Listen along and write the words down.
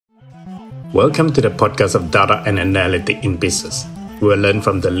Welcome to the podcast of Data and Analytics in Business. We will learn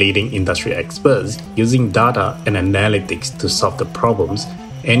from the leading industry experts using data and analytics to solve the problems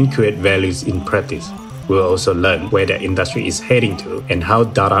and create values in practice. We will also learn where the industry is heading to and how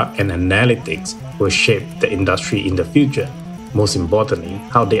data and analytics will shape the industry in the future. Most importantly,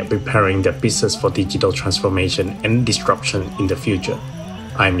 how they are preparing their business for digital transformation and disruption in the future.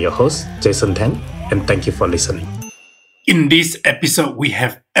 I'm your host, Jason Tan, and thank you for listening. In this episode, we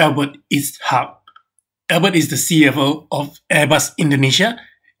have Albert Ishak. Albert is the CFO of Airbus Indonesia.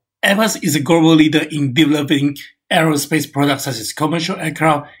 Airbus is a global leader in developing aerospace products such as commercial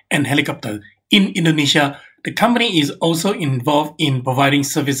aircraft and helicopters. In Indonesia, the company is also involved in providing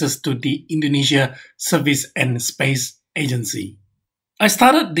services to the Indonesia Service and Space Agency. I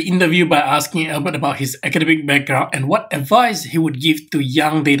started the interview by asking Albert about his academic background and what advice he would give to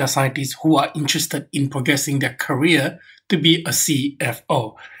young data scientists who are interested in progressing their career to be a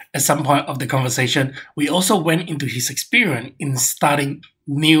CFO. At some point of the conversation, we also went into his experience in starting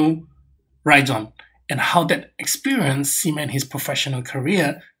New Horizon and how that experience cemented his professional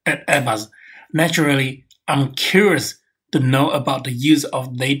career at Airbus. Naturally, I'm curious to know about the use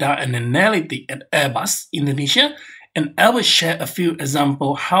of data and analytics at Airbus Indonesia, and Albert shared a few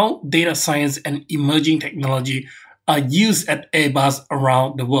examples how data science and emerging technology are used at Airbus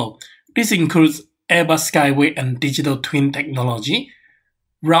around the world. This includes Airbus Skyway and digital twin technology,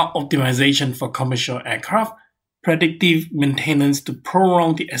 route optimization for commercial aircraft, predictive maintenance to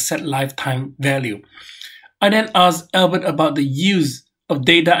prolong the asset lifetime value. I then asked Albert about the use of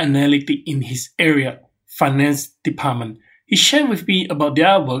data analytics in his area, finance department. He shared with me about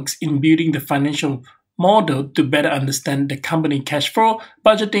their works in building the financial model to better understand the company cash flow,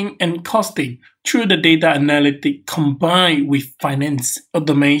 budgeting, and costing through the data analytics combined with finance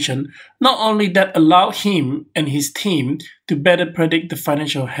automation. Not only that allowed him and his team to better predict the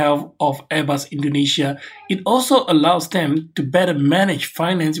financial health of Airbus Indonesia, it also allows them to better manage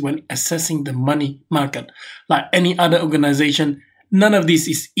finance when assessing the money market. Like any other organization, none of this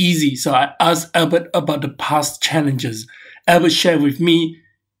is easy, so I asked Albert about the past challenges. Albert shared with me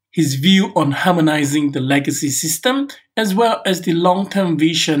his view on harmonizing the legacy system, as well as the long-term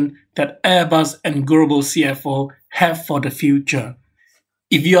vision that Airbus and global CFO have for the future.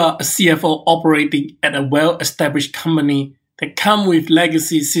 If you are a CFO operating at a well-established company that comes with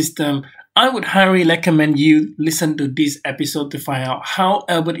legacy system, I would highly recommend you listen to this episode to find out how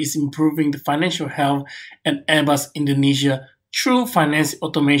Albert is improving the financial health at Airbus Indonesia through finance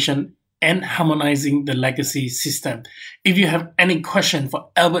automation and harmonizing the legacy system. If you have any question for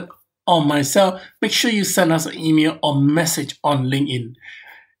Albert or myself, make sure you send us an email or message on LinkedIn.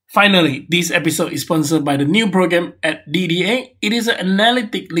 Finally, this episode is sponsored by the new program at DDA. It is an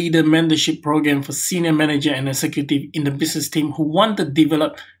analytic leader mentorship program for senior manager and executive in the business team who want to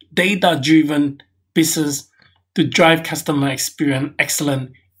develop data-driven business to drive customer experience excellence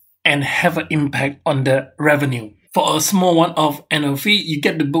and have an impact on the revenue. For a small one-off annual fee, you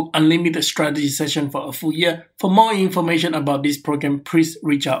get the book Unlimited Strategy Session for a full year. For more information about this program, please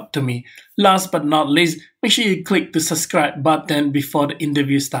reach out to me. Last but not least, make sure you click the subscribe button before the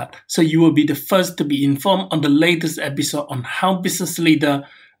interview starts, so you will be the first to be informed on the latest episode on how business leaders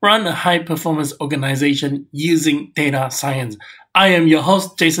run a high-performance organization using data science. I am your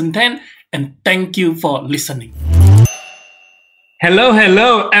host, Jason Tan, and thank you for listening.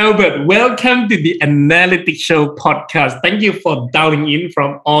 Hello, Albert. Welcome to the Analytics Show podcast. Thank you for dialing in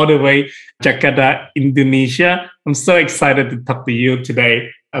from all the way Jakarta, Indonesia. I'm so excited to talk to you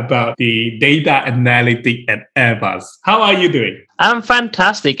today about the data analytics at Airbus. How are you doing? I'm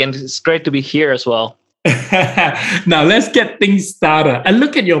fantastic, and it's great to be here as well. Now, let's get things started. I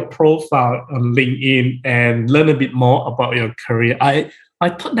look at your profile on LinkedIn and learn a bit more about your career. I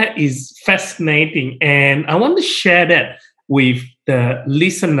thought that is fascinating, and I want to share that with the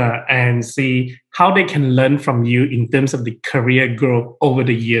listener and see how they can learn from you in terms of the career growth over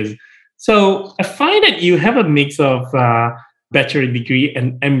the years. So I find that you have a mix of bachelor degree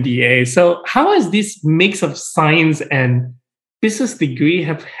and MBA. So how has this mix of science and business degree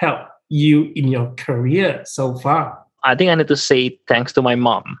have helped you in your career so far? I think I need to say thanks to my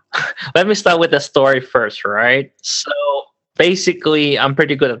mom. Let me start with the story first, right? So basically, I'm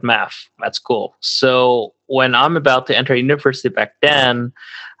pretty good at math at school. So when I'm about to enter university back then,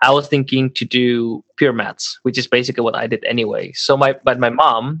 I was thinking to do pure maths, which is basically what I did anyway. So my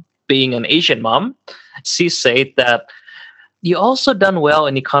mom, being an Asian mom, she said that you also done well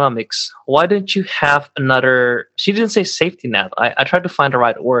in economics. Why don't you have another, she didn't say safety net. I tried to find the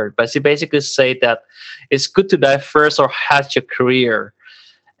right word, but she basically said that it's good to diverse or hatch your career.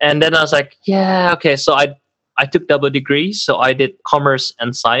 And then I was like, yeah, okay. So I I took double degrees, so I did commerce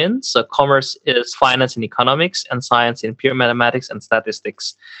and science. So commerce is finance and economics, and science in pure mathematics and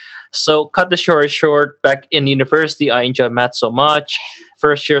statistics. So cut the story short, back in university, I enjoyed math so much.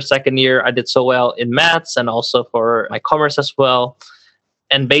 First year, second year, I did so well in maths and also for my commerce as well.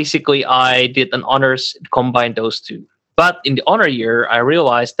 And basically, I did an honors, combine those two. But in the honor year, I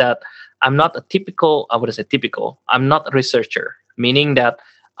realized that I'm not a typical, I would say typical, I'm not a researcher, meaning that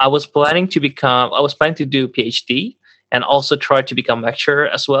I was planning to do PhD and also try to become lecturer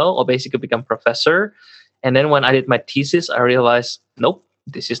as well, or basically become professor. And then when I did my thesis, I realized, nope,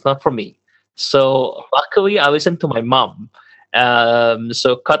 this is not for me. So luckily, I listened to my mom.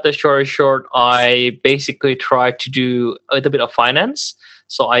 So cut the story short, I basically tried to do a little bit of finance.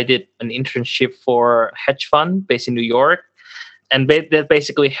 So I did an internship for a hedge fund based in New York, and that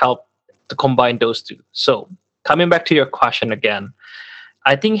basically helped to combine those two. So coming back to your question again,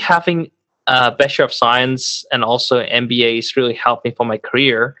 I think having a Bachelor of Science and also MBA is really helped me for my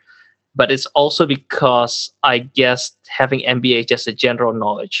career. But it's also because I guess having MBA is just a general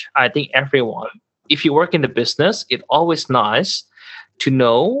knowledge. I think everyone, if you work in the business, it's always nice to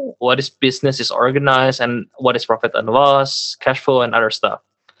know what is business is organized and what is profit and loss, cash flow, and other stuff.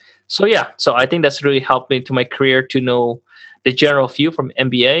 So yeah, so I think that's really helped me to my career to know the general view from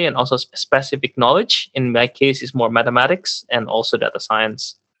MBA and also specific knowledge. In my case, is more mathematics and also data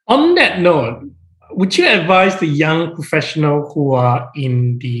science. On that note, would you advise the young professional who are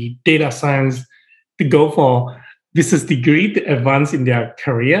in the data science to go for business degree to advance in their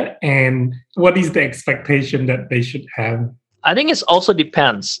career? And what is the expectation that they should have? I think it also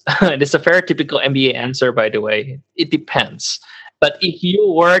depends. It's a very typical MBA answer, by the way. It depends. But if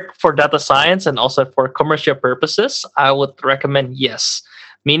you work for data science and also for commercial purposes, I would recommend yes.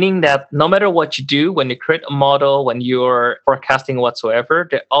 Meaning that no matter what you do, when you create a model, when you're forecasting whatsoever,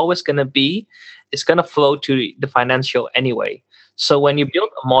 they're always going to be, it's going to flow to the financial anyway. So when you build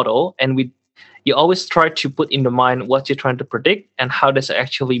a model you always try to put in the mind what you're trying to predict and how this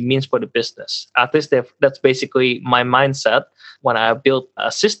actually means for the business. At least that's basically my mindset when I build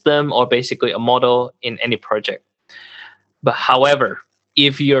a system or basically a model in any project. But however,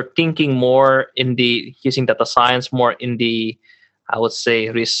 if you're thinking more in the using data science more in the, I would say,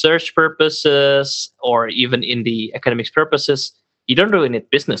 research purposes or even in the academics purposes, you don't really need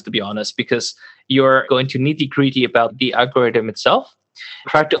business, to be honest, because you're going to nitty gritty about the algorithm itself.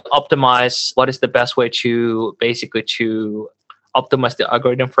 Try to optimize what is the best way to basically to optimize the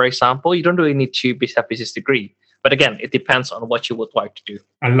algorithm, for example. You don't really need to have business degree. But again, it depends on what you would like to do.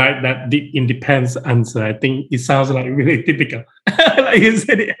 I like that deep in depends answer. I think it sounds like really typical. Like you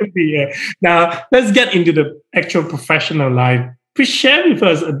said it every year. Now, let's get into the actual professional life. Please share with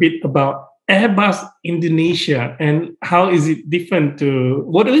us a bit about Airbus Indonesia and how is it different to,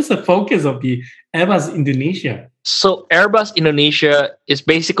 what is the focus of the Airbus Indonesia? So Airbus Indonesia is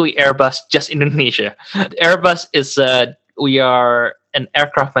basically Airbus just Indonesia. Airbus is we are an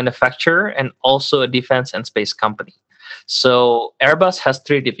aircraft manufacturer and also a defense and space company. So Airbus has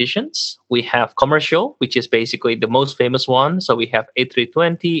three divisions. We have commercial, which is basically the most famous one. So we have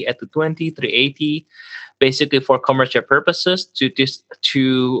A320, A220, 380, basically for commercial purposes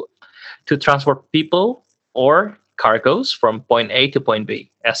to transport people or cargoes from point A to point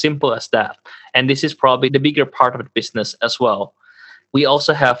B, as simple as that. And this is probably the bigger part of the business as well. We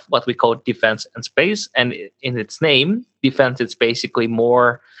also have what we call defense and space. And in its name, defense is basically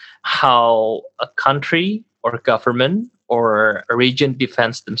more how a country or a government or a region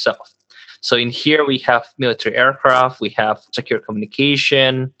defends themselves. So in here, we have military aircraft, we have secure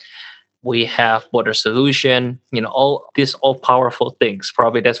communication, we have border solution, all these all powerful things.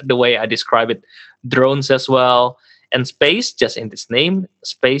 Probably that's the way I describe it. Drones as well. And space, just in this name,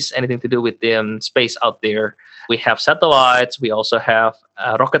 space, anything to do with space out there. We have satellites. We also have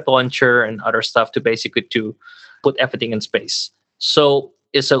a rocket launcher and other stuff to basically to put everything in space. So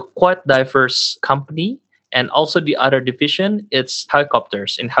it's a quite diverse company. And also the other division, it's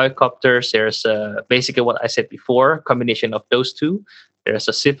helicopters. In helicopters, there's basically what I said before, combination of those two. There's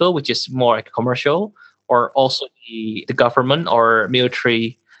a civil, which is more like commercial, or also the government or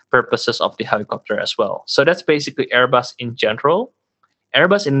military purposes of the helicopter as well. So that's basically Airbus in general.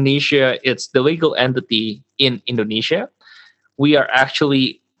 Airbus Indonesia, it's the legal entity in Indonesia. We are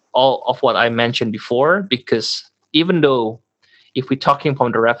actually all of what I mentioned before, because even though if we're talking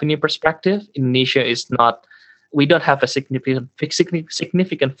from the revenue perspective, Indonesia is not, we don't have a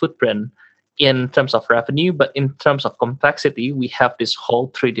significant footprint in terms of revenue, but in terms of complexity, we have this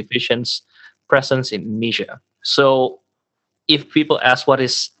whole three divisions presence in Indonesia. So if people ask what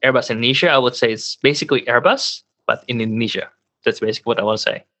is Airbus Indonesia, I would say it's basically Airbus, but in Indonesia. That's basically what I want to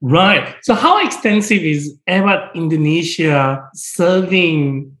say. Right. So how extensive is Airbus Indonesia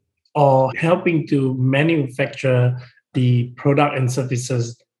serving or helping to manufacture the product and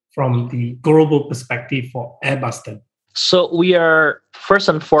services from the global perspective for Airbus then? So we are first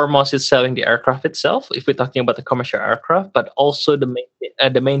and foremost is selling the aircraft itself, if we're talking about the commercial aircraft, but also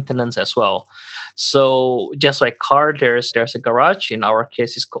the maintenance as well. So just like car, there's a garage. In our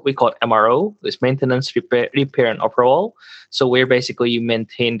case, we call it MRO, it's maintenance, repair and overhaul. So we're basically you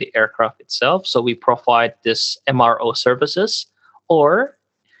maintain the aircraft itself. So we provide this MRO services, or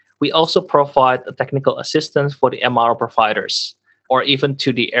we also provide a technical assistance for the MRO providers, or even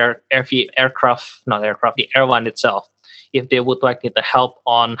to the the airline itself, if they would like the help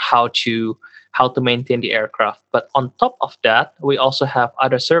on how to maintain the aircraft. But on top of that, we also have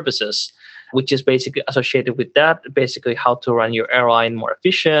other services, which is basically associated with that, basically how to run your airline more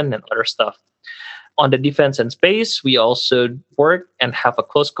efficient and other stuff. On the defense and space, we also work and have a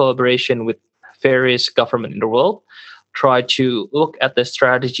close collaboration with various governments in the world, try to look at the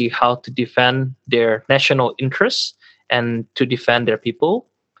strategy, how to defend their national interests and to defend their people,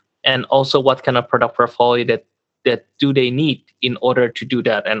 and also what kind of product portfolio that do they need in order to do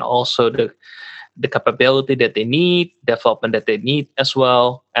that, and also the capability that they need, development that they need as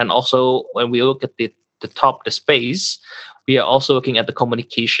well. And also when we look at the space, we are also looking at the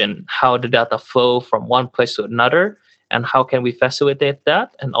communication, how the data flow from one place to another, and how can we facilitate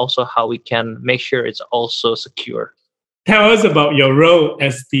that, and also how we can make sure it's also secure. Tell us about your role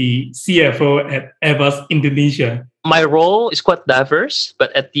as the CFO at Airbus Indonesia. My role is quite diverse,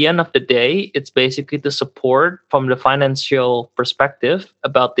 but at the end of the day, it's basically the support from the financial perspective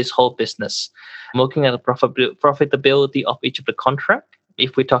about this whole business. I'm looking at the profitability of each of the contract.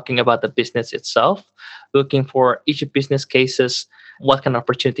 If we're talking about the business itself, looking for each business cases, what kind of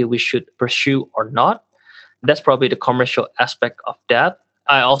opportunity we should pursue or not. That's probably the commercial aspect of that.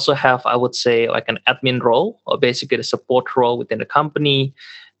 I also have, I would say, like an admin role, or basically the support role within the company,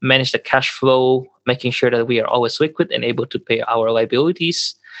 manage the cash flow, making sure that we are always liquid and able to pay our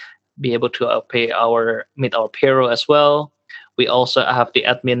liabilities, be able to meet our payroll as well. We also have the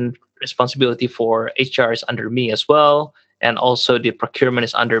admin responsibility for HR is under me as well, and also the procurement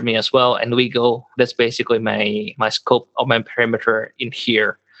is under me as well. And that's basically my scope of my perimeter in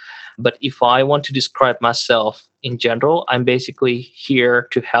here. But if I want to describe myself in general, I'm basically here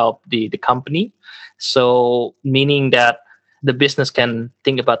to help the company. So meaning that the business can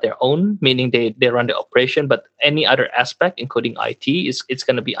think about their own, meaning they run the operation, but any other aspect, including IT, it's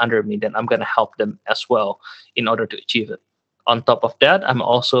going to be under me. Then I'm going to help them as well in order to achieve it. On top of that, I'm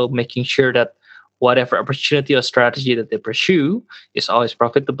also making sure that whatever opportunity or strategy that they pursue is always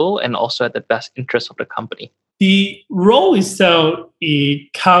profitable and also at the best interest of the company. The role itself,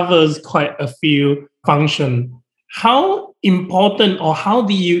 it covers quite a few functions. How important or how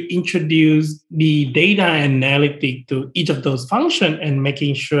do you introduce the data analytic to each of those functions and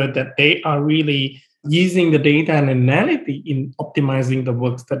making sure that they are really using the data and analytic in optimizing the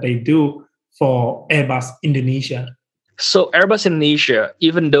works that they do for Airbus Indonesia? So Airbus Indonesia,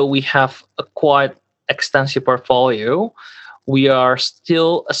 even though we have a quite extensive portfolio, we are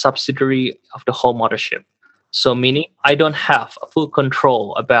still a subsidiary of the whole mothership. So meaning I don't have a full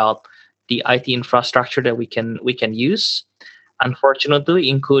control about the IT infrastructure that we can use. Unfortunately,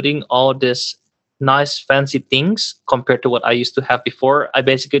 including all this nice fancy things compared to what I used to have before, I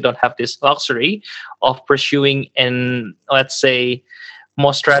basically don't have this luxury of pursuing and let's say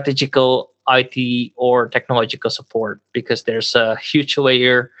more strategical IT or technological support, because there's a huge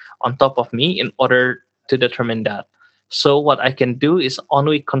layer on top of me in order to determine that. So what I can do is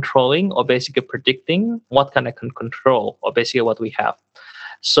only controlling or basically predicting what can I can control or basically what we have.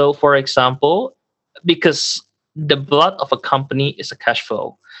 So for example, because the blood of a company is a cash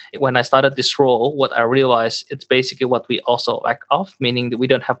flow. When I started this role, what I realized it's basically what we also lack of, meaning that we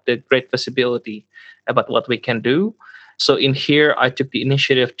don't have the great visibility about what we can do. So in here, I took the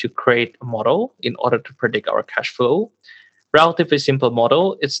initiative to create a model in order to predict our cash flow. Relatively simple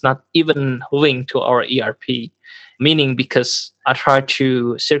model. It's not even linked to our ERP, meaning because I try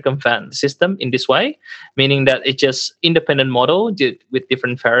to circumvent the system in this way, meaning that it's just independent model with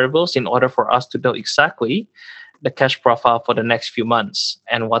different variables in order for us to know exactly the cash profile for the next few months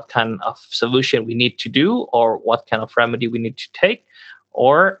and what kind of solution we need to do or what kind of remedy we need to take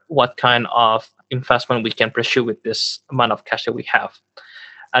or what kind of investment we can pursue with this amount of cash that we have.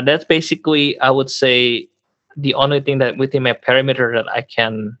 And that's basically, I would say, the only thing that within my perimeter that I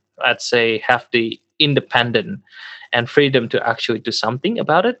can, let's say, have the independent and freedom to actually do something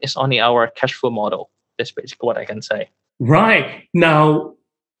about it is only our cash flow model. That's basically what I can say. Right. Now,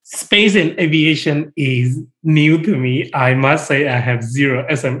 Space and aviation is new to me. I must say I have zero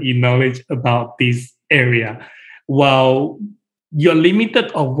SME knowledge about this area. While you're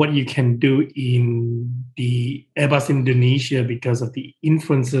limited of what you can do in the Airbus Indonesia because of the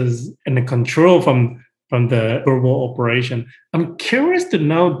influences and the control from the global operation. I'm curious to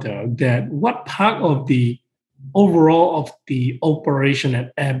know though that what part of the overall of the operation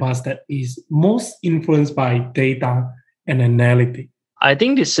at Airbus that is most influenced by data and analytics? I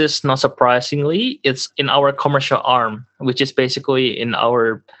think this is not surprisingly, it's in our commercial arm, which is basically in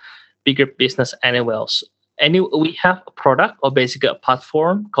our bigger business anyways. We have a product or basically a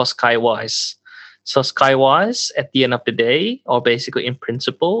platform called Skywise. So Skywise, at the end of the day, or basically in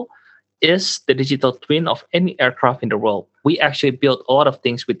principle, is the digital twin of any aircraft in the world. We actually built a lot of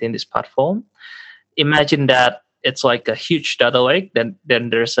things within this platform. Imagine that it's like a huge data lake. Then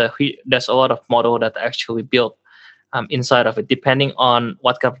there's a lot of model that actually built inside of it, depending on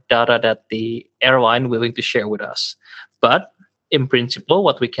what kind of data that the airline willing to share with us. But in principle,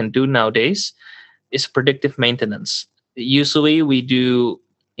 what we can do nowadays is predictive maintenance. Usually we do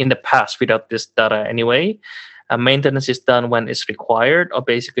in the past without this data anyway. Maintenance is done when it's required or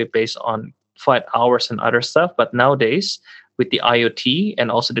basically based on flight hours and other stuff. But nowadays, with the IoT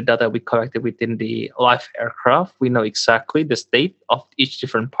and also the data we collected within the live aircraft, we know exactly the state of each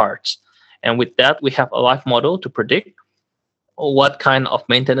different parts. And with that, we have a live model to predict what kind of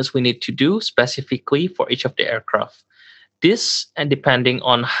maintenance we need to do specifically for each of the aircraft. This, and depending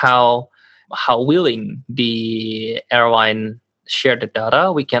on how willing the airline share the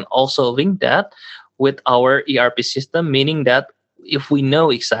data, we can also link that with our ERP system, meaning that if we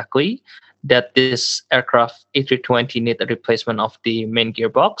know exactly that this aircraft A320 need a replacement of the main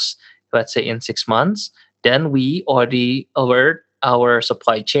gearbox, let's say in 6 months, then we already alert our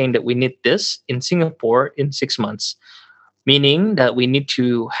supply chain that we need this in Singapore in 6 months, meaning that we need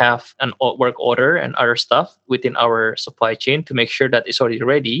to have an work order and other stuff within our supply chain to make sure that it's already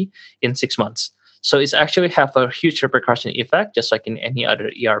ready in 6 months. So it's actually have a huge repercussion effect, just like in any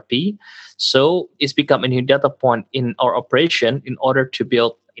other ERP. So it's become a new data point in our operation in order to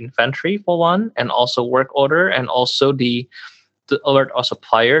build inventory for one, and also work order, and also to alert our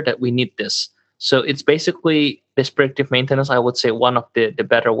supplier that we need this. So it's basically this predictive maintenance, I would say, one of the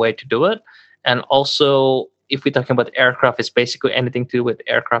better way to do it. And also, if we're talking about aircraft, it's basically anything to do with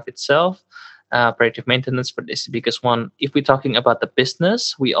aircraft itself. Predictive maintenance, but this is the biggest one. If we're talking about the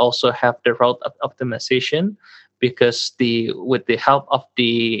business, we also have the route optimization, because with the help of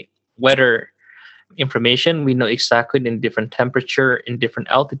the weather information, we know exactly in different temperature, in different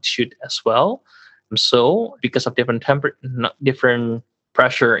altitude as well. So because of different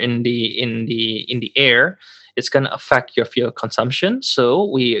pressure in the air, it's going to affect your fuel consumption. So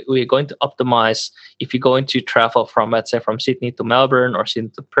we're going to optimize. If you're going to travel from, let's say, from Sydney to Melbourne or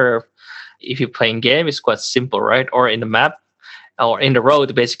Sydney to Perth, if you're playing game, it's quite simple, right? Or in the map or in the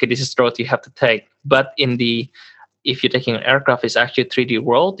road, basically this is the road you have to take. But if you're taking an aircraft, it's actually a 3D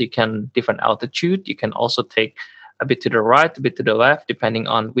world. You can different altitude. You can also take a bit to the right, a bit to the left, depending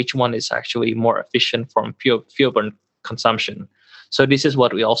on which one is actually more efficient from fuel burn consumption. So this is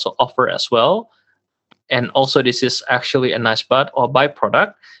what we also offer as well. And also this is actually a nice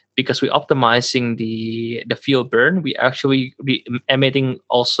byproduct, because we're optimizing the fuel burn. We actually be emitting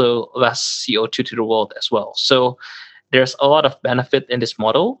also less CO2 to the world as well. So there's a lot of benefit in this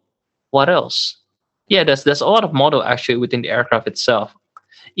model. What else? Yeah, there's a lot of model actually within the aircraft itself.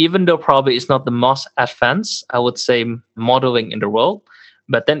 Even though probably it's not the most advanced, I would say, modeling in the world.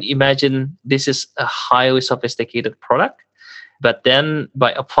 But then imagine this is a highly sophisticated product. But then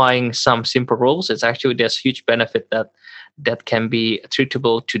by applying some simple rules, there's huge benefit that can be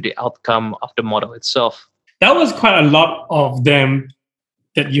attributable to the outcome of the model itself. That was quite a lot of them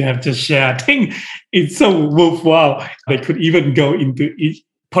that you have just shared. I think it's so worthwhile. They could even go into each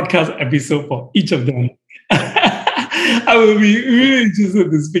podcast episode for each of them. I will be really interested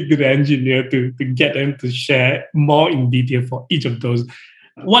to speak to the engineer to get them to share more in detail for each of those.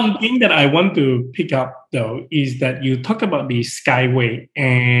 One thing that I want to pick up, though, is that you talk about the Skyway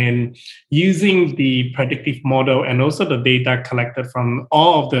and using the predictive model and also the data collected from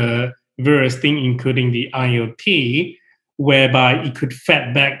all of the various things, including the IoT, whereby it could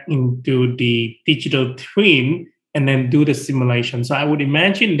fed back into the digital twin and then do the simulation. So I would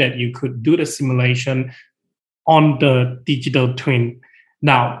imagine that you could do the simulation on the digital twin.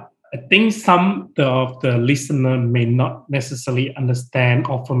 Now, I think some of the listener may not necessarily understand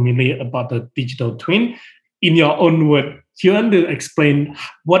or familiar about the digital twin. In your own word, do you want to explain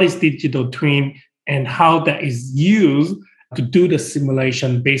what is digital twin and how that is used to do the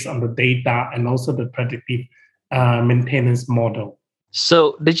simulation based on the data and also the predictive maintenance model?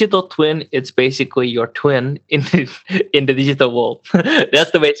 So digital twin, it's basically your twin in in the digital world.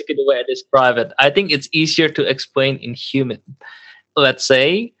 That's basically the way I describe it. I think it's easier to explain in human. Let's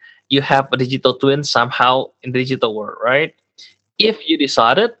say you have a digital twin somehow in the digital world, right? If you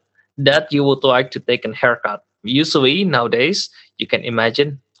decided that you would like to take a haircut, usually nowadays you can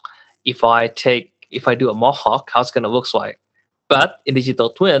imagine if I do a mohawk, how it's gonna look like. But in digital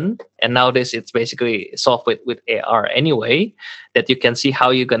twin, and nowadays it's basically solved with AR anyway, that you can see how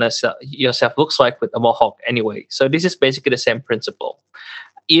you're gonna yourself looks like with a mohawk anyway. So this is basically the same principle.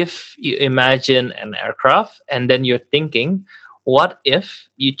 If you imagine an aircraft and then you're thinking, what if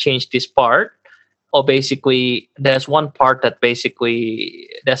you change this part? Or basically, there's one part that basically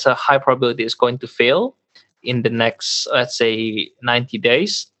there's a high probability is going to fail in the next, let's say, 90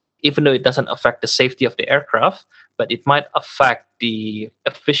 days, even though it doesn't affect the safety of the aircraft, but it might affect the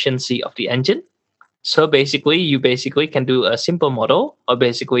efficiency of the engine. So basically, you basically can do a simple model, or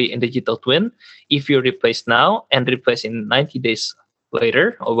basically in digital twin, if you replace now and replace in 90 days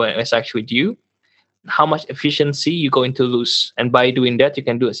later, or when it's actually due, how much efficiency you're going to lose. And by doing that, you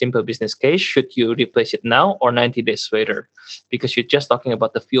can do a simple business case. Should you replace it now or 90 days later? Because you're just talking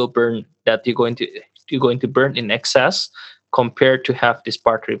about the fuel burn that you're going to burn in excess compared to have this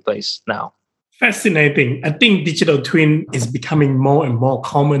part replaced now. Fascinating. I think digital twin is becoming more and more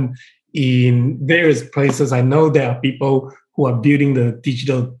common in various places. I know there are people who are building the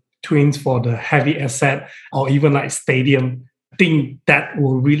digital twins for the heavy asset or even like stadium. I think that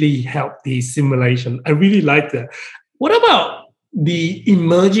will really help the simulation. I really like that. What about the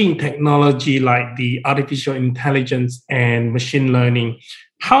emerging technology like the artificial intelligence and machine learning?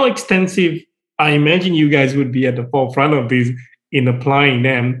 How extensive, I imagine you guys would be at the forefront of this in applying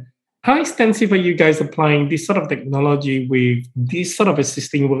them. How extensive are you guys applying this sort of technology with this sort of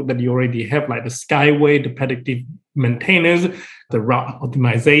existing work that you already have, like the Skyway, the predictive maintenance, the route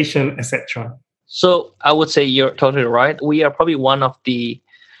optimization, etc.? So I would say you're totally right. We are probably one of the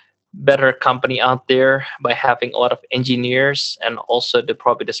better company out there by having a lot of engineers and also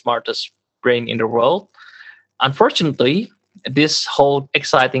probably the smartest brain in the world. Unfortunately, this whole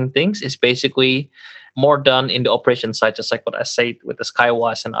exciting things is basically more done in the operation side, just like what I said with the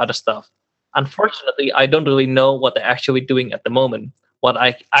Skywise and other stuff. Unfortunately, I don't really know what they're actually doing at the moment. What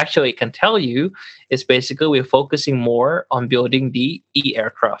I actually can tell you is basically we're focusing more on building the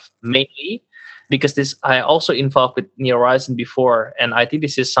e-aircraft, mainly because this I also involved with New Horizon before, and I think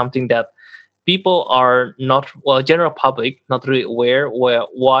this is something that people are not, well, general public not really aware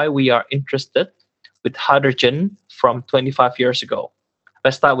why we are interested with hydrogen from 25 years ago.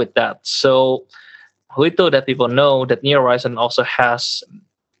 Let's start with that. So little that people know that New Horizon also has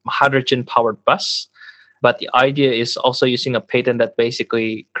hydrogen powered bus, but the idea is also using a patent that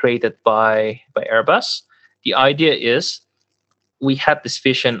basically created by Airbus. The idea is we had this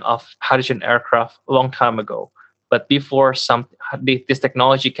vision of hydrogen aircraft a long time ago, but before this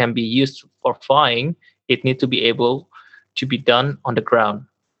technology can be used for flying, it needs to be able to be done on the ground.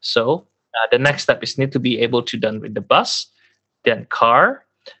 So the next step is need to be able to done with the bus, then car,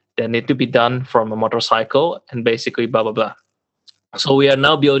 then need to be done from a motorcycle, and basically blah blah blah. So we are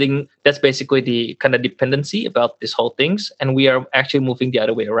now building. That's basically the kind of dependency about this whole things, and we are actually moving the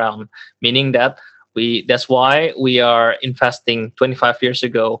other way around, meaning that that's why we are investing 25 years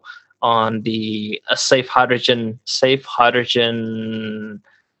ago on the safe hydrogen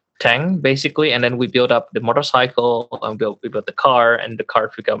tank basically, and then we build up the motorcycle and we built the car, and the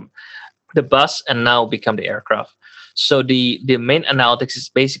car become the bus, and now become the aircraft. So the main analytics is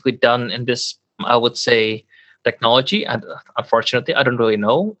basically done in this, I would say, technology. And unfortunately, I don't really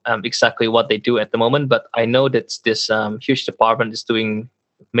know exactly what they do at the moment, but I know that this huge department is doing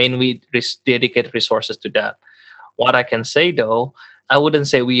mainly dedicated resources to that. What I can say though, I wouldn't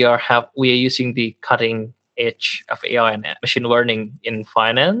say we are using the cutting edge of AI and machine learning in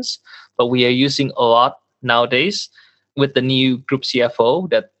finance, but we are using a lot nowadays with the new group CFO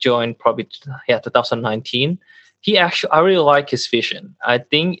that joined probably 2019. I really like his vision. I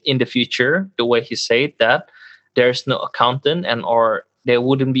think in the future, the way he said that there's no accountant or there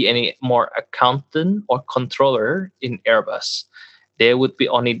wouldn't be any more accountant or controller in Airbus. There would be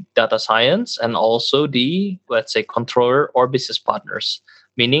only data science and also the, let's say, controller or business partners,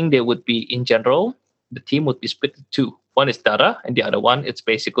 meaning they would be, in general, the team would be split into two. One is data, and the other one, it's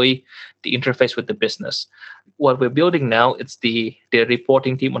basically the interface with the business. What we're building now, it's the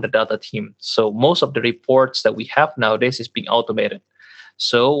reporting team on the data team. So most of the reports that we have nowadays is being automated.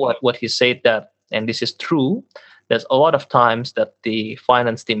 So what he said that, and this is true, there's a lot of times that the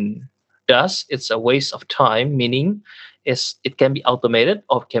finance team does, it's a waste of time, meaning is it can be automated,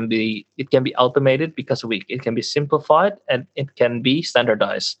 or it can be automated because it can be simplified and it can be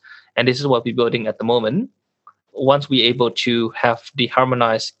standardized. And this is what we're building at the moment. Once we're able to have the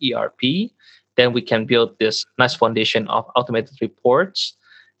harmonized ERP, then we can build this nice foundation of automated reports.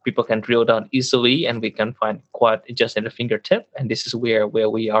 People can drill down easily, and we can find quite just in the fingertip. And this is where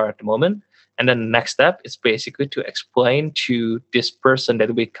we are at the moment. And then the next step is basically to explain to this person that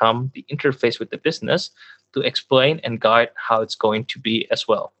we become the interface with the business, to explain and guide how it's going to be as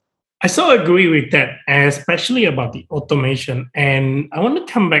well. I so agree with that, especially about the automation. And I want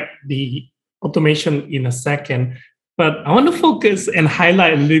to come back the automation in a second, but I want to focus and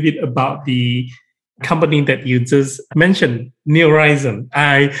highlight a little bit about the company that you just mentioned, Horizon.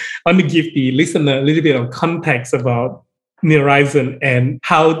 I want to give the listener a little bit of context about Horizon and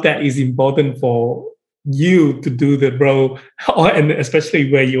how that is important for you to do the role, and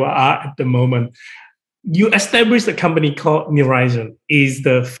especially where you are at the moment. You established a company called Horizon, is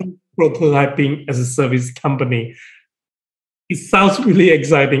the prototyping as a service company. It sounds really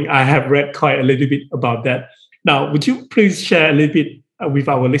exciting. I have read quite a little bit about that. Now, would you please share a little bit with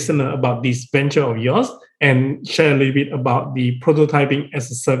our listener about this venture of yours and share a little bit about the prototyping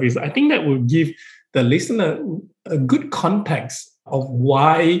as a service? I think that will give the listener a good context of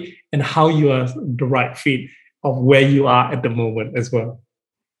why and how you are the right fit of where you are at the moment as well.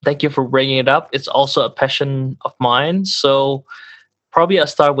 Thank you for bringing it up. It's also a passion of mine. So probably I'll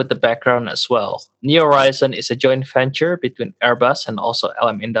start with the background as well. Horizon is a joint venture between Airbus and also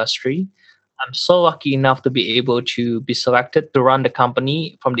LM Industry. I'm so lucky enough to be able to be selected to run the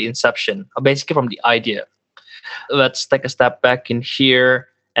company from the inception, or basically from the idea. Let's take a step back in here.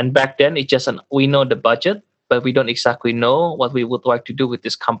 And back then, we know the budget, but we don't exactly know what we would like to do with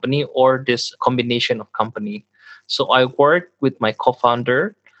this company or this combination of company. So I worked with my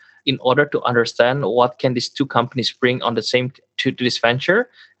co-founder in order to understand what can these two companies bring on the same to this venture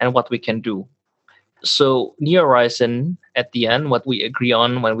and what we can do. So Horizon, at the end, what we agree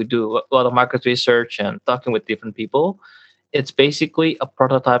on when we do a lot of market research and talking with different people, it's basically a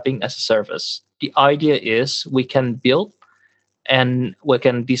prototyping as a service. The idea is we can build and we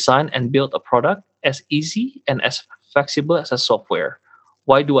can design and build a product as easy and as flexible as a software.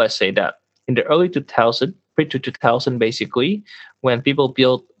 Why do I say that? In the early 2000, pre-2000 basically, when people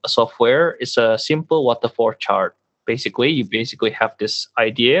build a software, it's a simple waterfall chart. Basically, you have this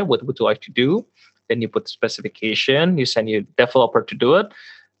idea, what would you like to do? Then you put the specification, you send your developer to do it,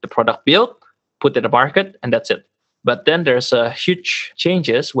 the product built, put it in the market, and that's it. But then there's a huge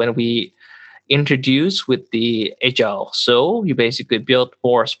changes when we introduce with the agile. So you basically build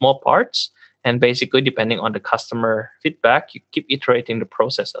more small parts, and basically depending on the customer feedback, you keep iterating the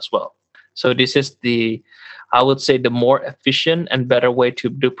process as well. So this is I would say, the more efficient and better way to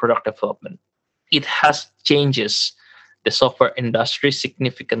do product development. It has changes the software industry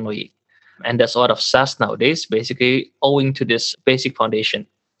significantly. And there's a lot of SaaS nowadays, basically owing to this basic foundation.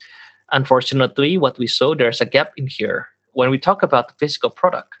 Unfortunately, what we saw, there's a gap in here. When we talk about the physical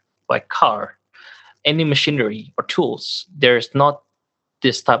product, like car, any machinery or tools, there's not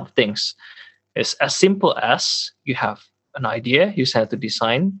this type of things. It's as simple as you have an idea, you send it to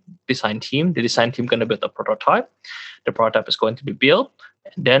design team. The design team going to build a prototype. The prototype is going to be built.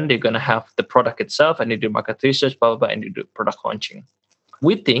 And then they're going to have the product itself, and they do market research, blah, blah, blah, and they do product launching.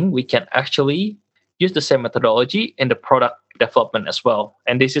 We think we can actually use the same methodology in the product development as well.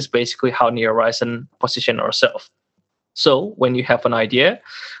 And this is basically how Horizon position ourselves. So when you have an idea,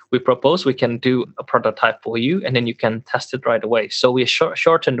 we propose we can do a prototype for you, and then you can test it right away. So we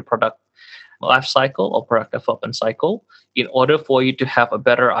shorten the product life cycle or product development cycle in order for you to have a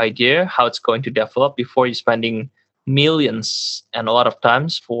better idea how it's going to develop before you're spending millions and a lot of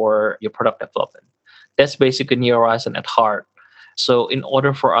times for your product development. That's basically Horizon at heart. So in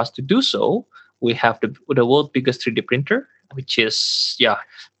order for us to do so, we have the world's biggest 3D printer, which is,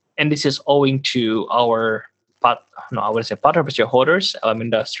 and this is owing to our partner shareholders, LM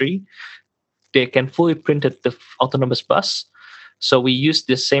Industry. They can fully print the autonomous bus. So we use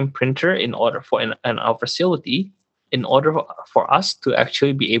the same printer in order for in our facility, in order for us to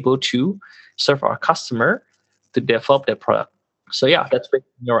actually be able to serve our customer to develop their product. So that's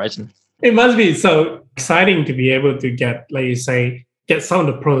Horizon. It must be so exciting to be able to get, like you say, get some of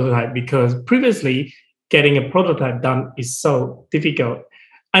the prototype, because previously getting a prototype done is so difficult.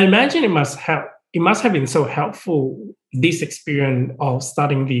 I imagine it must have been so helpful, this experience of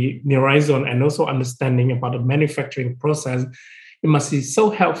starting the Horizon and also understanding about the manufacturing process. It must be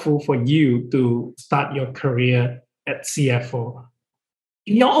so helpful for you to start your career at CFO.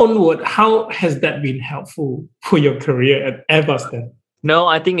 In your own word, how has that been helpful for your career at Airbus then? No,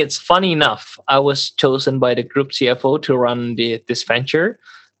 I think it's funny enough. I was chosen by the group CFO to run this venture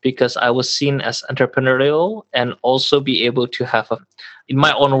because I was seen as entrepreneurial and also be able to have in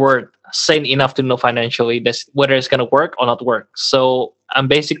my own word, sane enough to know financially this, whether it's going to work or not work. So I'm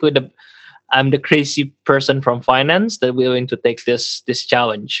the crazy person from finance that willing to take this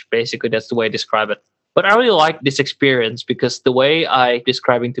challenge. Basically, that's the way I describe it. But I really like this experience because the way I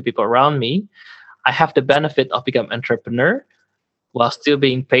describing to people around me, I have the benefit of becoming entrepreneur while still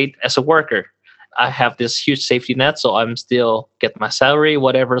being paid as a worker. I have this huge safety net, so I'm still get my salary,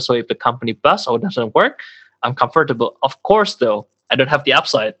 whatever. So if the company busts or doesn't work, I'm comfortable. Of course, though, I don't have the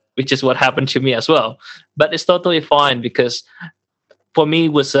upside, which is what happened to me as well. But it's totally fine because for me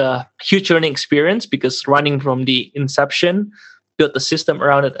it was a huge learning experience because running from the inception, built the system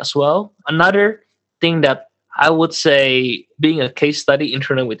around it as well. Another thing that I would say being a case study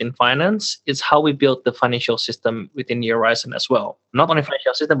internally within finance is how we built the financial system within Horizon as well. Not only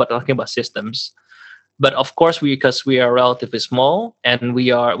financial system, but talking about systems. But of course, because we are relatively small and we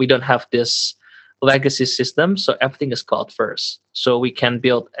don't have this legacy system, so everything is cloud first. So we can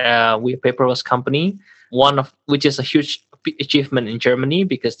build we're a paperless company, which is a huge achievement in Germany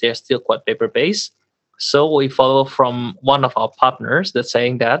because they're still quite paper based. So we follow from one of our partners that's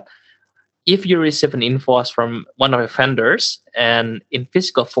saying that if you receive an invoice from one of your vendors and in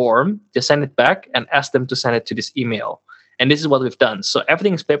physical form, just send it back and ask them to send it to this email. And this is what we've done. So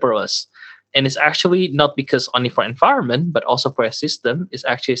everything is paperless. And it's actually not because only for environment, but also for a system. It's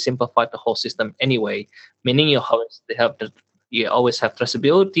actually simplified the whole system anyway, meaning you always have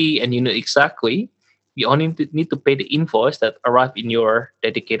traceability and you know exactly. You only need to pay the invoice that arrive in your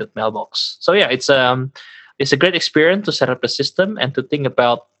dedicated mailbox. So yeah, it's a great experience to set up the system and to think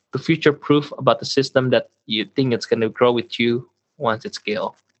about the future proof about the system that you think it's going to grow with you once it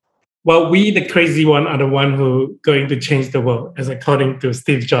scales. Well, we, the crazy one, are the one who going to change the world, as according to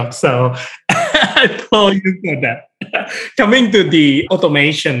Steve Jobs. So I told you for that. Coming to the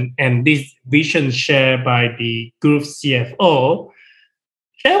automation and this vision shared by the group CFO,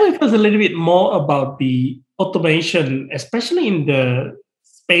 share with us a little bit more about the automation, especially in the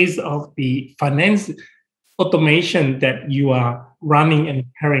space of the finance automation that you are running and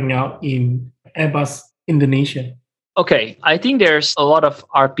carrying out in Airbus Indonesia. Okay, I think there's a lot of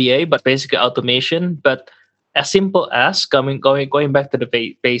RPA, but basically automation, but as simple as going back to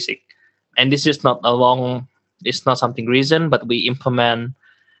the basic. And this is not it's not something recent, but we implement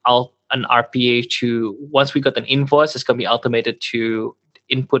an RPA to, once we got an invoice, it's going to be automated to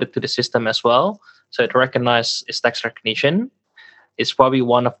input it to the system as well. So it recognizes its text recognition. It's probably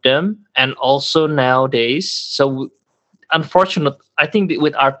one of them. And also nowadays, I think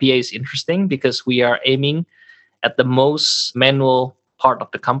with RPA is interesting because we are aiming at the most manual part of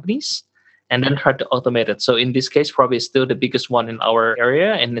the companies and then try to automate it. So in this case, probably still the biggest one in our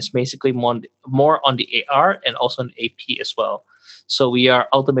area, and it's basically more on the AR and also on AP as well. So we are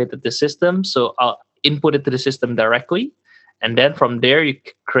automated the system. So I'll input it to the system directly. And then from there, you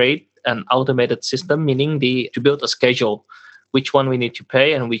create an automated system, meaning to build a schedule, which one we need to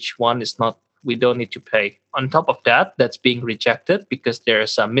pay and which one is not, we don't need to pay. On top of that, that's being rejected because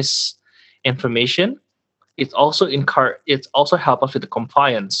there's a misinformation. It also helps us with the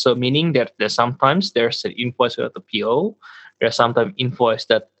compliance. So meaning that there's an invoice without the PO. There's sometimes invoice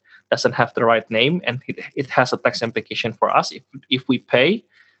that doesn't have the right name, and it has a tax implication for us if we pay,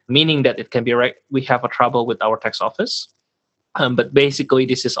 meaning that it can be we have a trouble with our tax office. But basically,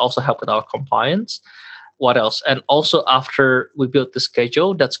 this is also help with our compliance. What else? And also after we build the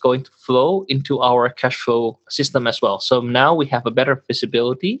schedule, that's going to flow into our cash flow system as well. So now we have a better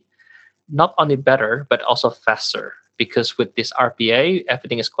visibility. Not only better, but also faster, because with this RPA,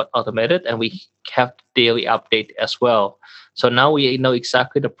 everything is quite automated and we have daily update as well. So now we know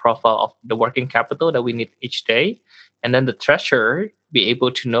exactly the profile of the working capital that we need each day. And then the treasurer be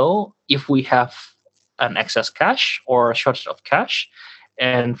able to know if we have an excess cash or a shortage of cash.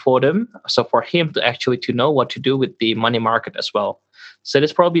 And for him to actually to know what to do with the money market as well. So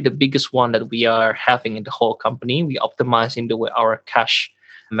that's probably the biggest one that we are having in the whole company. We optimizing our cash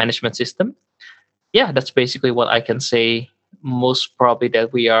management system. Yeah, that's basically what I can say most probably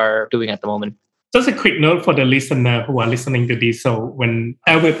that we are doing at the moment. Just a quick note for the listener who are listening to this. So when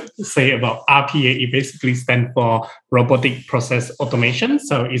Albert say about RPA, it basically stands for robotic process automation.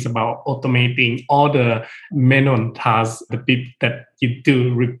 So it's about automating all the manual tasks, the bit that you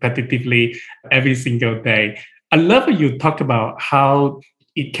do repetitively every single day. I love how you talked about how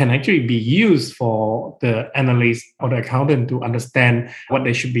it can actually be used for the analyst or the accountant to understand what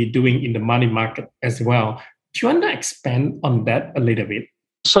they should be doing in the money market as well. Do you want to expand on that a little bit?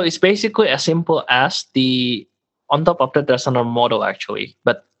 So it's basically as simple as the On top of that, there's another model actually.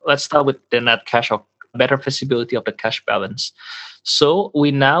 But let's start with the net cash or better visibility of the cash balance. So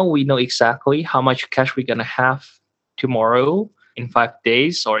we know exactly how much cash we're gonna have tomorrow, in 5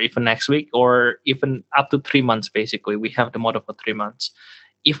 days, or even next week, or even up to 3 months. Basically, we have the model for 3 months.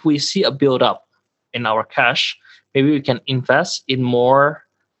 If we see a build up in our cash, maybe we can invest in more,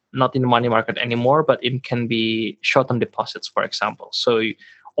 not in the money market anymore, but it can be short-term deposits, for example. So,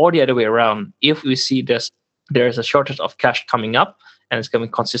 or the other way around, if we see there's a shortage of cash coming up and it's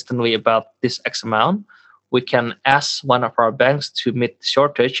coming consistently about this X amount, we can ask one of our banks to meet the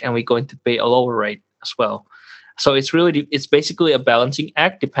shortage, and we're going to pay a lower rate as well. So it's basically a balancing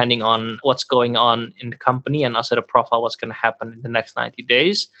act depending on what's going on in the company and also the profile, what's going to happen in the next 90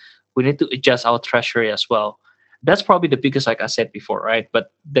 days. We need to adjust our treasury as well. That's probably the biggest, like I said before, right?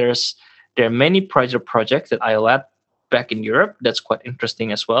 But there are many projects that I led back in Europe that's quite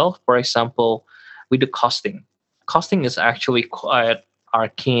interesting as well. For example, we do costing. Costing is actually quite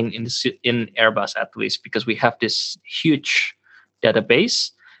arcane in Airbus, at least, because we have this huge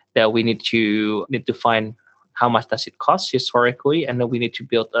database that we need to find how much does it cost historically, and then we need to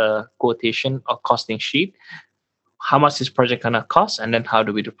build a quotation or costing sheet. How much this project gonna cost, and then how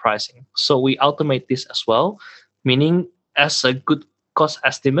do we do pricing? So we automate this as well, meaning as a good cost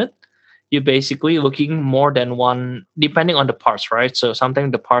estimate, you're basically looking more than one, depending on the parts, right? So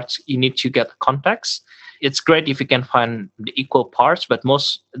sometimes the parts you need to get context. It's great if you can find the equal parts, but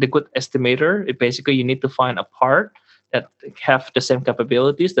the good estimator, basically you need to find a part that have the same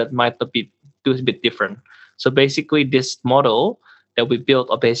capabilities that might be do a bit different. So basically, this model that we built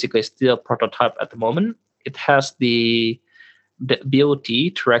are basically still a prototype at the moment. It has the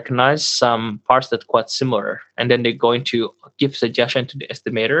ability to recognize some parts that are quite similar, and then they're going to give suggestion to the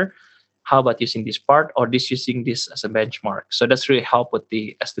estimator. How about using this part or using this as a benchmark? So that's really help with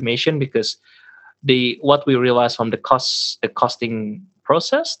the estimation, because what we realize from the costing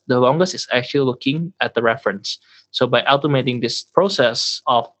process, the longest is actually looking at the reference. So by automating this process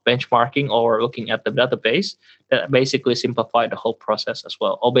of benchmarking or looking at the database, that basically simplify the whole process as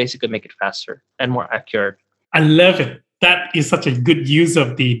well, or basically make it faster and more accurate. I love it. That is such a good use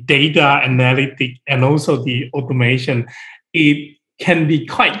of the data analytic and also the automation. It can be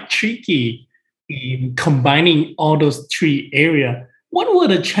quite tricky in combining all those three areas. What were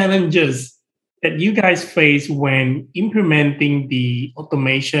the challenges that you guys face when implementing the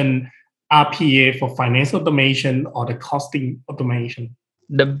automation RPA for finance automation or the costing automation?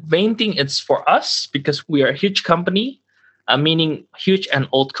 The main thing is for us, because we are a huge company, meaning huge and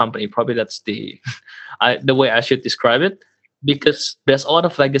old company. Probably that's the way I should describe it, because there's a lot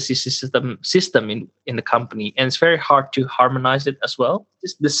of legacy system in the company, and it's very hard to harmonize it as well.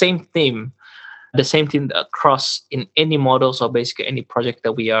 It's the same theme across in any models or basically any project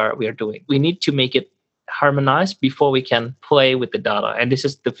that we are doing. We need to make it harmonized before we can play with the data, and this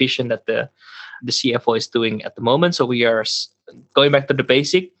is the vision that the CFO is doing at the moment. So we are going back to the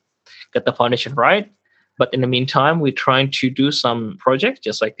basic, get the foundation right. But in the meantime, we're trying to do some projects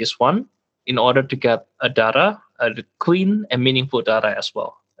just like this one in order to get a clean and meaningful data as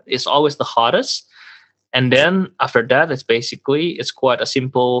well. It's always the hardest. And then after that, it's quite a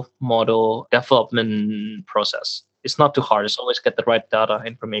simple model development process. It's not too hard. It's always get the right data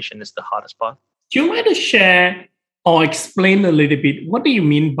information is the hardest part. Do you want to share or explain a little bit, what do you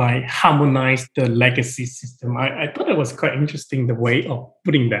mean by harmonize the legacy system? I thought it was quite interesting, the way of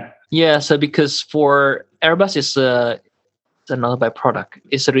putting that. Yeah, so because for Airbus, it's another byproduct.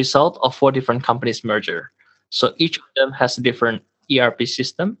 It's a result of 4 different companies' merger. So each of them has a different ERP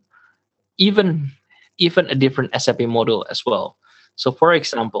system, even a different SAP module as well. So for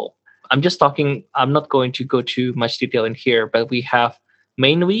example, I'm not going to go too much detail in here, but we have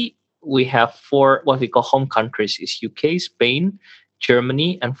 4 what we call home countries, is UK, Spain,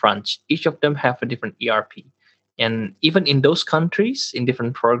 Germany, and France. Each of them have a different ERP. And even in those countries, in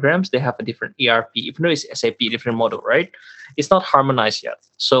different programs, they have a different ERP, even though it's SAP, different model, right? It's not harmonized yet.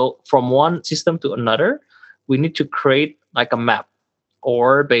 So from one system to another, we need to create like a map,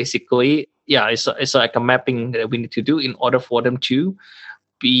 or basically, it's like a mapping that we need to do in order for them to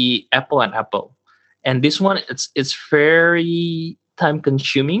be apple and apple. And this one, it's very time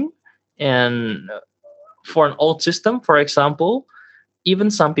consuming. And for an old system, for example,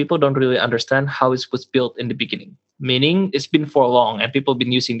 even some people don't really understand how it was built in the beginning. Meaning it's been for long and people have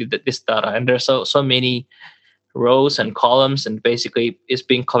been using this data, and there's so many rows and columns, and basically it's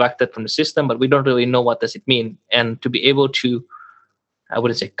being collected from the system, but we don't really know what does it mean. And to be able to, I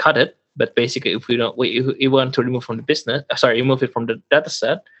wouldn't say cut it, but basically if we want to remove remove it from the data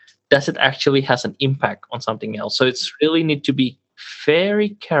set, does it actually has an impact on something else? So it's really need to be very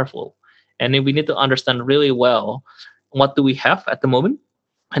careful And then we need to understand really well what do we have at the moment,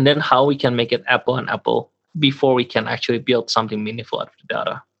 and then how we can make it apple and apple before we can actually build something meaningful out of the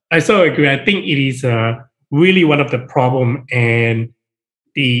data. I so agree. I think it is really one of the problem and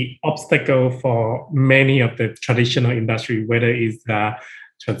the obstacle for many of the traditional industry, whether it's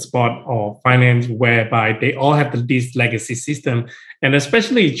transport or finance, whereby they all have this legacy system. And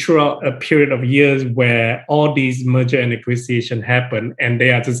especially throughout a period of years where all these merger and acquisition happen and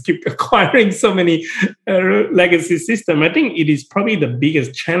they are just keep acquiring so many legacy system. I think it is probably the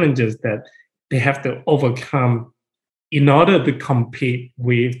biggest challenges that they have to overcome in order to compete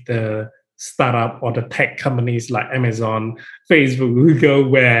with the startup or the tech companies like Amazon, Facebook, Google,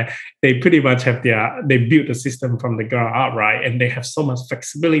 where they pretty much have they build the system from the ground up, right? And they have so much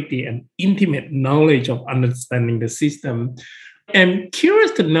flexibility and intimate knowledge of understanding the system. I'm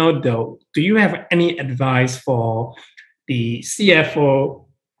curious to know though, do you have any advice for the CFO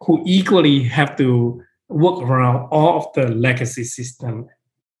who equally have to work around all of the legacy system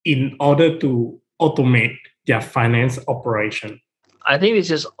in order to automate their finance operation? I think this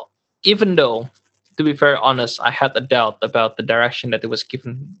is, even though, to be very honest, I had a doubt about the direction that it was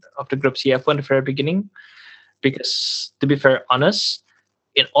given of the group CFO in the very beginning. Because to be very honest,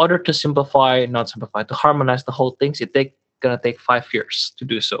 in order to to harmonize the whole things, gonna take 5 years to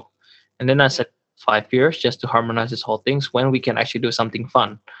do so. And then I said, 5 years just to harmonize this whole things when we can actually do something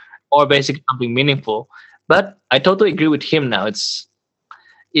fun or basically something meaningful. But I totally agree with him now.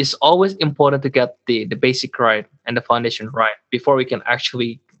 It's always important to get the basic right and the foundation right before we can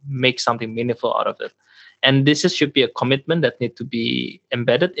actually make something meaningful out of it. And should be a commitment that need to be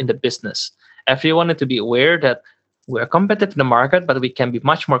embedded in the business. Everyone need to be aware that we're competitive in the market, but we can be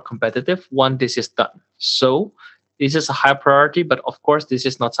much more competitive once this is done. So this is a high priority, but of course, this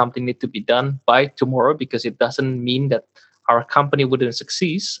is not something need to be done by tomorrow, because it doesn't mean that our company wouldn't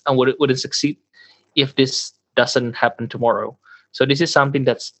succeed if this doesn't happen tomorrow. So this is something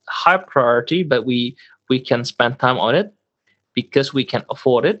that's high priority, but we can spend time on it because we can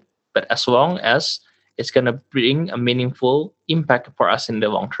afford it, but as long as it's going to bring a meaningful impact for us in the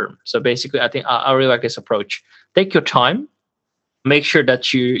long term. So basically, I think I really like this approach. Take your time, make sure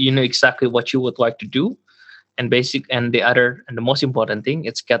that you know exactly what you would like to do, and the most important thing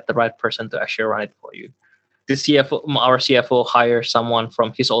is get the right person to actually run it for you. Our CFO hires someone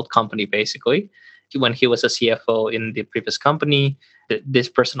from his old company, basically. When he was a CFO in the previous company, this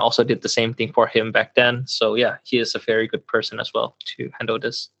person also did the same thing for him back then. So yeah, he is a very good person as well to handle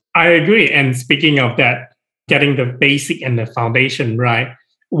this. I agree. And speaking of that, getting the basic and the foundation right,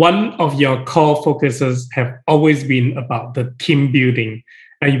 one of your core focuses have always been about the team building.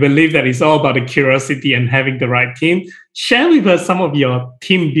 And you believe that it's all about the curiosity and having the right team. Share with us some of your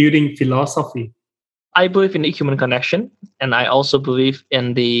team building philosophy. I believe in the human connection, and I also believe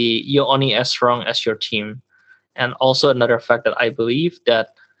in you're only as strong as your team. And also another fact that I believe that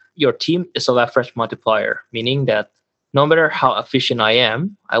your team is a leverage multiplier, meaning that no matter how efficient I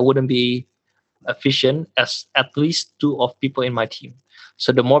am, I wouldn't be efficient as at least 2 of people in my team.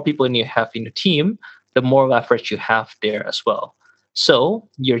 So the more people you have in the team, the more leverage you have there as well. So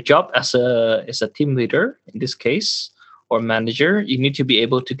your job as a team leader, in this case, or manager, you need to be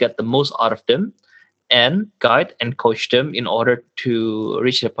able to get the most out of them and guide and coach them in order to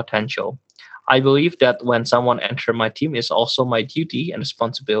reach their potential. I believe that when someone enters my team, it's also my duty and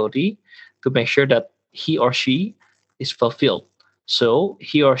responsibility to make sure that he or she is fulfilled. So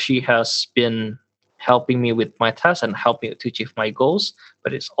he or she has been helping me with my tasks and helping me to achieve my goals,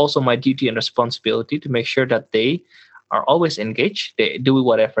 but it's also my duty and responsibility to make sure that they are always engaged, they do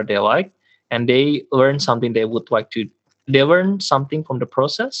whatever they like, and they learn something they learn something from the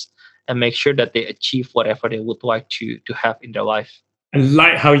process, and make sure that they achieve whatever they would like to have in their life. I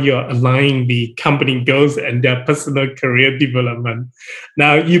like how you're aligning the company goals and their personal career development.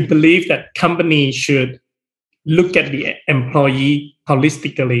 Now, you believe that companies should look at the employee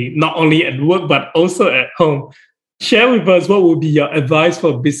holistically, not only at work, but also at home. Share with us what would be your advice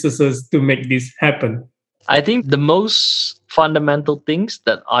for businesses to make this happen. I think the most fundamental things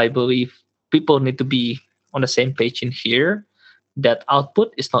that I believe people need to be on the same page in here, that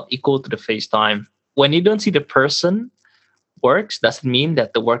output is not equal to the face time. When you don't see the person works, doesn't mean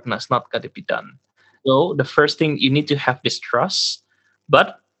that the work is not going to be done. So the first thing, you need to have this trust.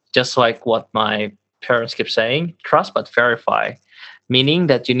 But just like what my parents keep saying, trust but verify. Meaning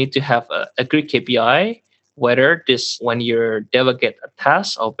that you need to have a good KPI, whether when you delegate a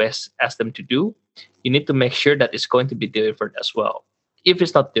task or best ask them to do, you need to make sure that it's going to be delivered as well. If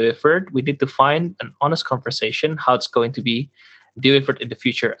it's not delivered, we need to find an honest conversation how it's going to be delivered in the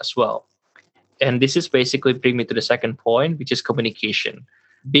future as well. And this is basically bring me to the second point, which is communication.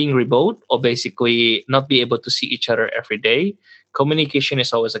 being remote or basically not be able to see each other every day, communication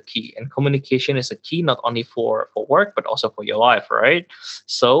is always a key. And communication is a key not only for work, but also for your life, right?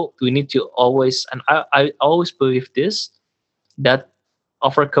 So we need to always, and I always believe this, that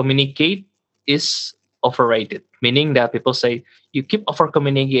over communicate is overrated, meaning that people say you keep over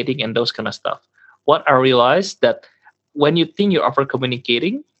communicating and those kind of stuff. What I realized that when you think you're over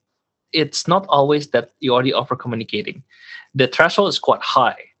communicating, it's not always that you already over communicating. The threshold is quite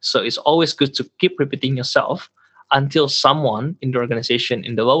high. So it's always good to keep repeating yourself until someone in the organization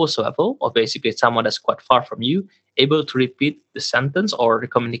in the lowest level, or basically someone that's quite far from you, able to repeat the sentence or the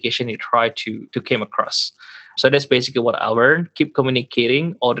communication you try to came across. So that's basically what I learned. Keep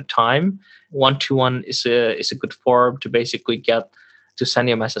communicating all the time. One-to-one is a good form to basically get to send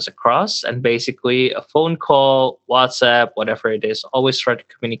your message across. And basically a phone call, WhatsApp, whatever it is, always try to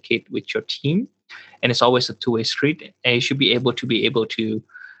communicate with your team. And it's always a two-way street. And you should be able to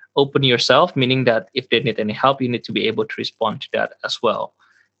open yourself, meaning that if they need any help, you need to be able to respond to that as well.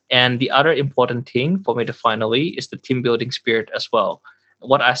 And the other important thing for me to finally is the team building spirit as well.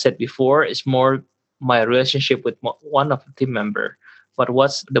 What I said before is more my relationship with one of the team member. But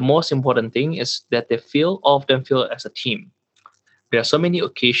what's the most important thing is that all of them feel as a team. There are so many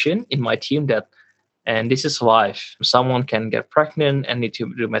occasions in my team that, and this is life, someone can get pregnant and need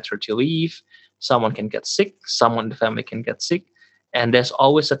to do maternity leave. Someone can get sick. Someone in the family can get sick. And there's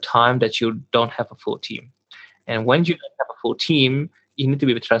always a time that you don't have a full team. And when you don't have a full team, you need to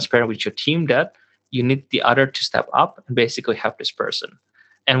be transparent with your team that you need the other to step up and basically help this person.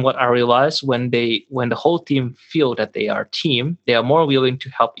 And what I realized when the whole team feel that they are a team, they are more willing to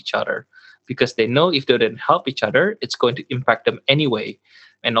help each other because they know if they didn't help each other, it's going to impact them anyway.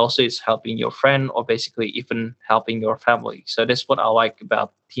 And also it's helping your friend or basically even helping your family. So that's what I like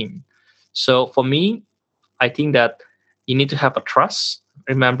about team. So for me, I think that you need to have a trust.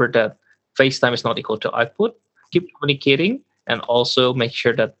 Remember that FaceTime is not equal to output. Keep communicating and also make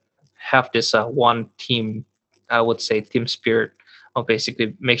sure that have this one team, I would say team spirit, or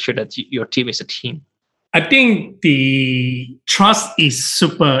basically make sure that your team is a team. I think the trust is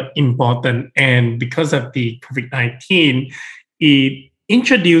super important. And because of the COVID-19, it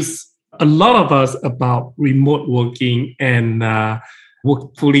introduced a lot of us about remote working and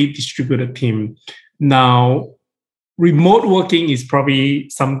work fully distributed team. Now, remote working is probably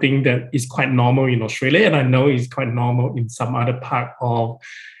something that is quite normal in Australia, and I know it's quite normal in some other part of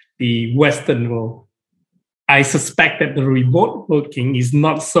the Western world. I suspect that the remote working is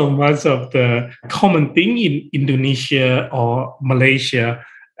not so much of the common thing in Indonesia or Malaysia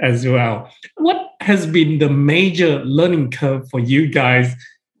as well. What has been the major learning curve for you guys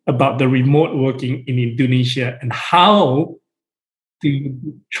about the remote working in Indonesia, and how do you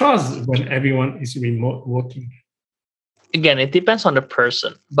trust when everyone is remote working? Again, it depends on the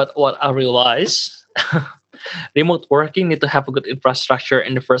person. But what I realize, remote working need to have a good infrastructure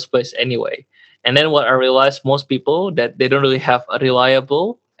in the first place anyway. And then what I realized, most people that they don't really have a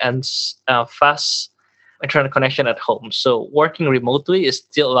reliable and fast internet connection at home. So working remotely is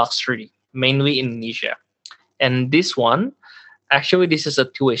still luxury, mainly in Indonesia. And this one, actually, this is a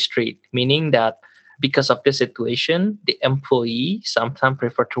two-way street, meaning that because of this situation, the employee sometimes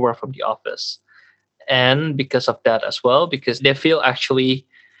prefer to work from the office. And because of that as well, because they feel actually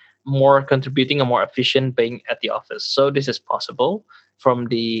more contributing and more efficient being at the office. So this is possible from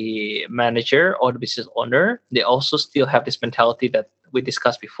the manager or the business owner. They also still have this mentality that we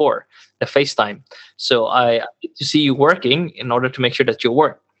discussed before, the FaceTime. So I need to see you working in order to make sure that you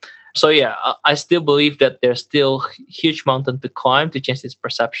work. So yeah, I still believe that there's still huge mountain to climb to change this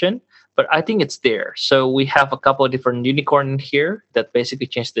perception, but I think it's there. So we have a couple of different unicorns here that basically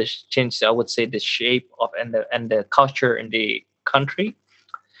change I would say the shape of and the culture in the country.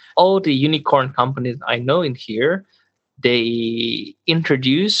 All the unicorn companies I know in here, they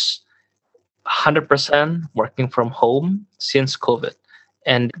introduce 100% working from home since COVID,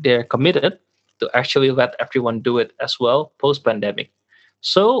 and they're committed to actually let everyone do it as well post-pandemic.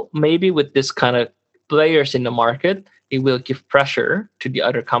 So maybe with this kind of players in the market, it will give pressure to the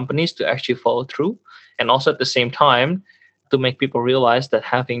other companies to actually follow through. And also at the same time, to make people realize that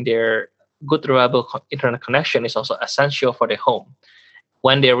having their good, reliable internet connection is also essential for their home.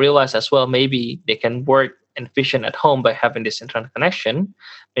 When they realize as well, maybe they can work efficient at home by having this internet connection,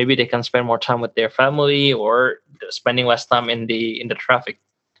 maybe they can spend more time with their family or spending less time in the traffic.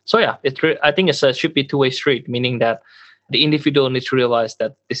 So yeah, I think it should be two-way street, meaning that the individual needs to realize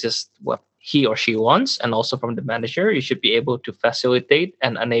that this is what he or she wants, and also from the manager, you should be able to facilitate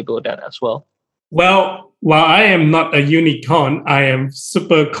and enable that as well. Well, while I am not a unicorn, I am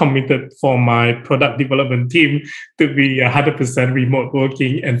super committed for my product development team to be 100% remote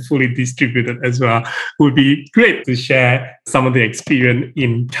working and fully distributed as well. It would be great to share some of the experience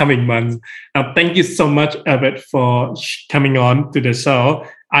in coming months. Now, thank you so much, Albert, for coming on to the show.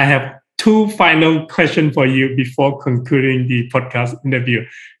 I have two final questions for you before concluding the podcast interview.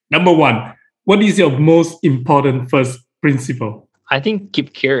 Number one, what is your most important first principle? I think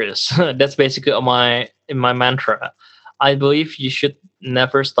keep curious. That's basically my mantra. I believe you should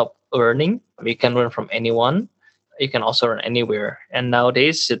never stop learning. You can learn from anyone. You can also learn anywhere. And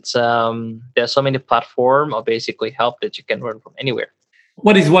nowadays, it's there's so many platforms or basically help that you can learn from anywhere.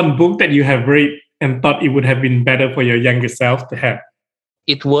 What is one book that you have read and thought it would have been better for your younger self to have?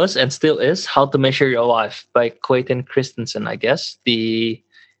 It was and still is How to Measure Your Life by Clayton Christensen, I guess. The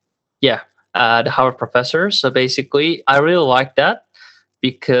Harvard professor. So basically, I really like that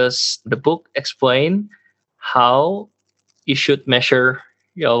because the book explains how you should measure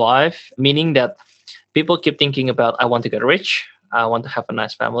your life, meaning that people keep thinking about, I want to get rich, I want to have a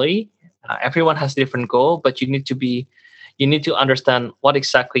nice family. Everyone has a different goal, but you need to understand what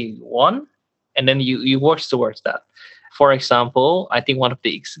exactly you want, and then you work towards that. For example, I think one of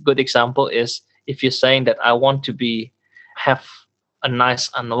the good example is if you're saying that I want to have a nice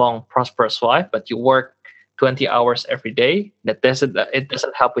and long, prosperous life, but you work 20 hours every day, it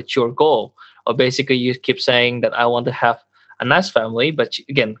doesn't help with your goal. Or basically, you keep saying that I want to have a nice family, but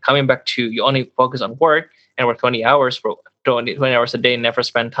again, coming back to you only focus on work and work 20 hours a day, and never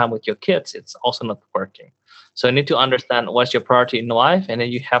spend time with your kids. It's also not working. So you need to understand what's your priority in life, and then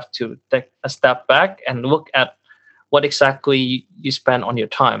you have to take a step back and look at what exactly you spend on your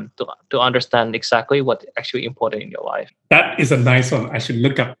time to understand exactly what's actually important in your life. That is a nice one. I should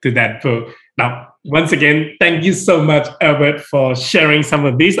look up to that book. Now, once again, thank you so much, Albert, for sharing some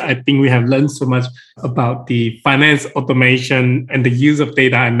of this. I think we have learned so much about the finance automation and the use of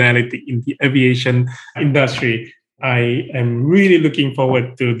data analytics in the aviation industry. I am really looking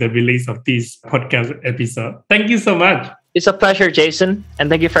forward to the release of this podcast episode. Thank you so much. It's a pleasure, Jason, and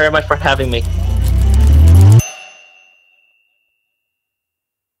thank you very much for having me.